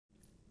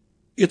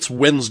It's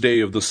Wednesday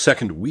of the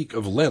second week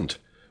of Lent.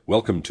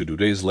 Welcome to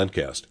today's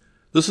LENTCAzT.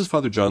 This is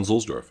Father John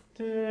Zulsdorf.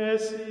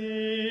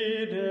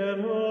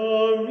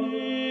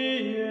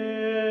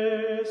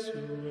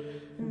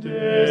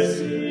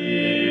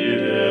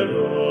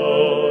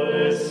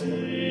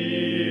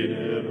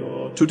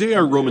 Today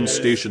our Roman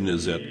station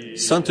is at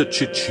Santa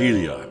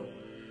Cecilia.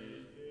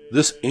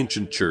 This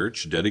ancient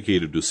church,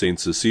 dedicated to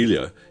Santa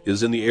Cecilia,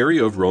 is in the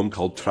area of Rome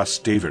called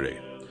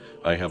Trastevere.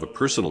 I have a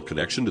personal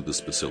connection to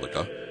this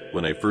basilica.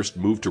 When I first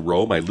moved to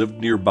Rome, I lived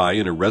nearby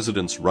in a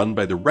residence run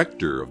by the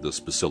rector of this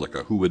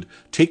basilica, who would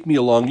take me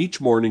along each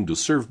morning to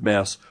serve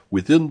Mass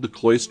within the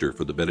cloister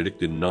for the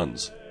Benedictine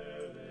nuns.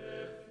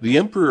 The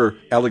Emperor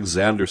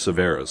Alexander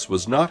Severus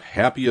was not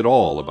happy at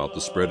all about the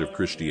spread of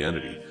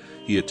Christianity.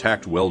 He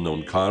attacked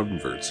well-known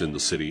converts in the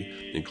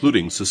city,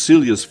 including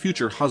Cecilia's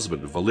future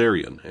husband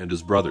Valerian and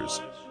his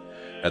brothers.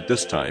 At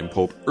this time,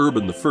 Pope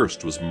Urban I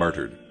was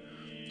martyred.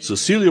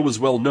 Cecilia was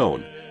well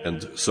known,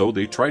 and so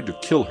they tried to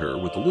kill her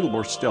with a little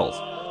more stealth.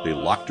 They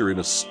locked her in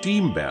a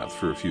steam bath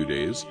for a few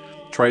days,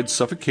 tried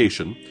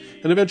suffocation,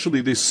 and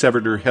eventually they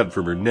severed her head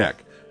from her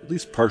neck, at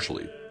least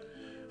partially.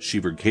 She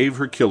forgave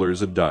her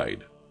killers and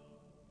died.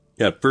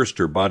 At first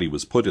her body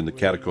was put in the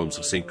catacombs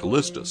of St.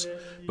 Callistus,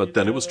 but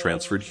then it was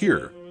transferred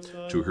here,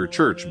 to her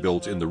church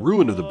built in the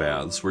ruin of the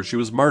baths where she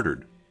was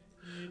martyred.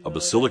 A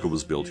basilica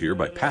was built here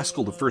by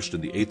Paschal I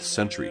in the 8th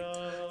century.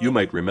 You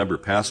might remember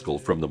Paschal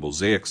from the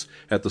mosaics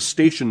at the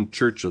Station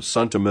Church of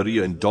Santa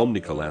Maria in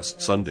Dominica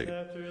last Sunday.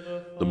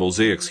 The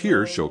mosaics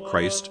here show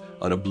Christ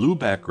on a blue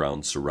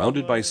background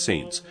surrounded by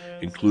saints,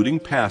 including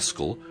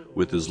Paschal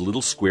with his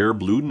little square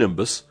blue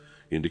nimbus,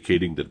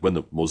 indicating that when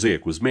the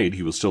mosaic was made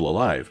he was still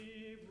alive.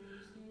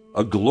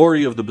 A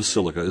glory of the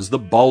basilica is the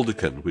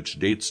baldachin, which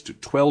dates to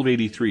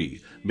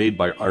 1283, made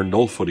by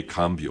Arnolfo di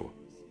Cambio.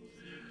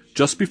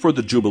 Just before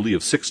the Jubilee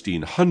of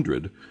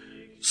 1600,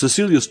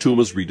 Cecilia's tomb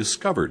was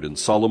rediscovered and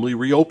solemnly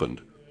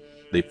reopened.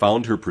 They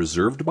found her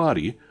preserved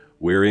body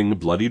wearing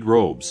bloodied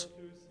robes.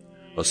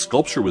 A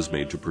sculpture was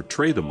made to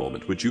portray the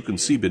moment, which you can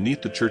see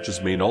beneath the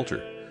church's main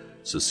altar.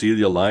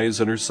 Cecilia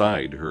lies on her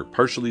side, her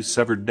partially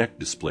severed neck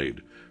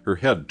displayed, her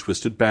head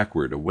twisted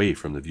backward away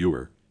from the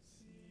viewer.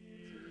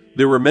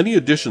 There were many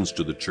additions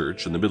to the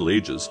church in the Middle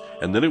Ages,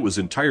 and then it was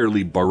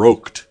entirely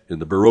baroqued in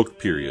the Baroque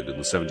period in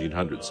the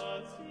 1700s.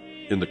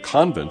 In the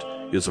convent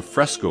is a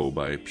fresco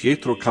by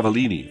Pietro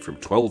Cavallini from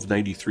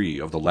 1293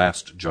 of the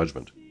Last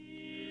Judgment.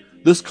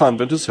 This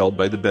convent is held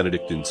by the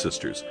Benedictine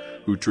sisters,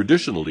 who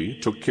traditionally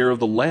took care of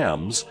the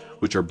lambs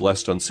which are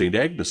blessed on St.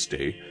 Agnes'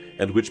 Day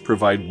and which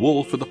provide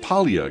wool for the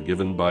pallia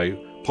given by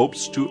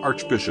popes to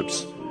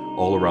archbishops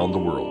all around the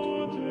world.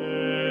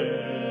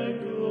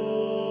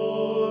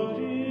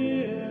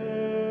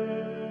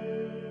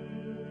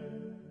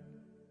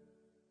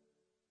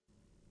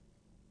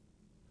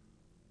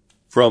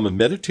 From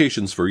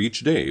Meditations for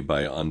Each Day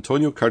by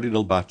Antonio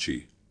Cardinal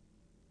Bacci.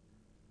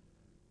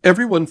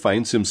 Everyone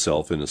finds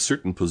himself in a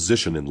certain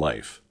position in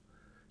life.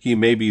 He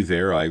may be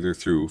there either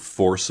through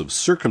force of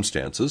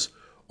circumstances,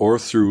 or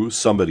through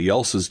somebody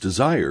else's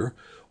desire,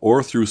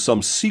 or through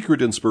some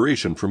secret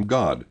inspiration from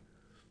God.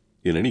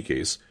 In any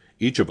case,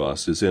 each of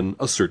us is in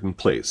a certain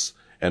place,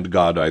 and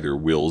God either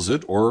wills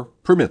it or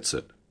permits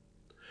it.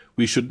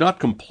 We should not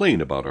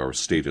complain about our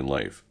state in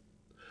life.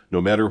 No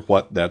matter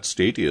what that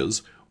state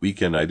is, we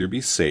can either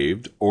be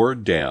saved or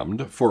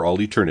damned for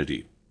all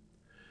eternity.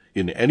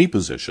 In any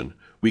position,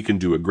 we can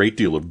do a great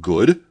deal of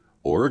good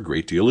or a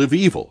great deal of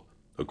evil,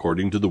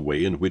 according to the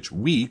way in which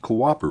we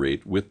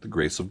cooperate with the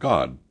grace of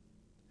God.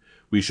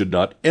 We should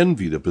not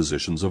envy the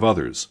positions of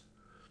others.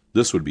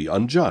 This would be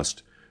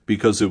unjust,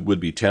 because it would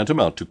be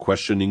tantamount to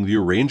questioning the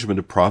arrangement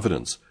of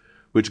providence,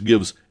 which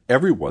gives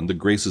everyone the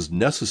graces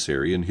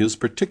necessary in his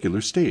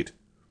particular state.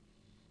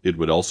 It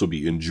would also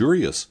be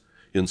injurious,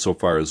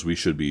 insofar as we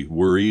should be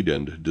worried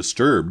and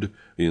disturbed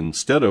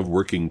instead of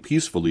working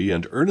peacefully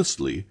and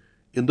earnestly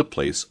in the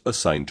place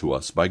assigned to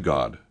us by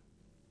God.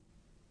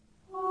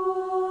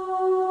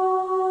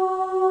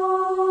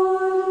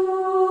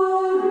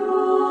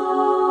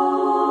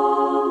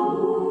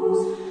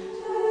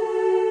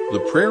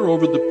 The prayer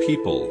over the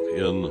people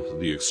in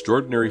the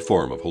extraordinary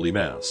form of Holy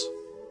Mass.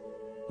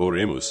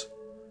 Oremus.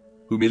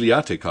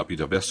 Humiliate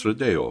capita vestra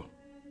Deo.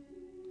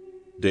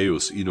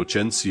 Deus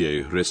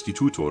innocentiae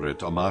restitutor et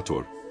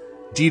amator,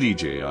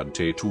 dirige ad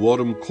te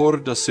tuorum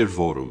corda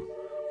servorum,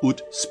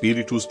 ut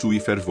spiritus tui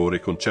fervore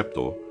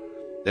concepto,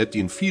 et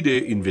in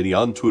fide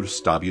inveniantur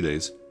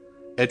stabiles,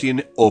 et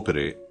in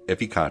opere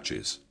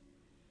efficaces.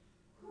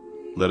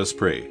 Let us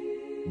pray.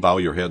 Bow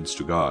your heads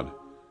to God.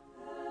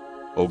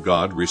 O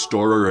God,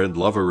 restorer and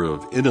lover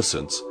of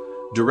innocence,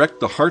 direct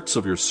the hearts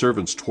of your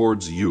servants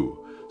towards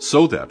you,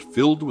 so that,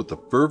 filled with the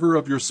fervor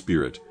of your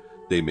Spirit,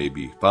 they may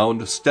be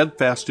found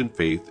steadfast in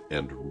faith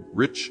and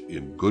rich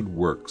in good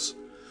works.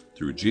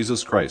 Through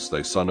Jesus Christ,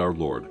 thy Son, our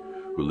Lord,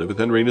 who liveth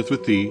and reigneth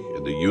with thee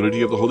in the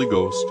unity of the Holy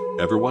Ghost,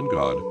 ever one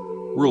God,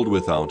 world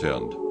without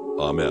end.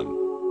 Amen.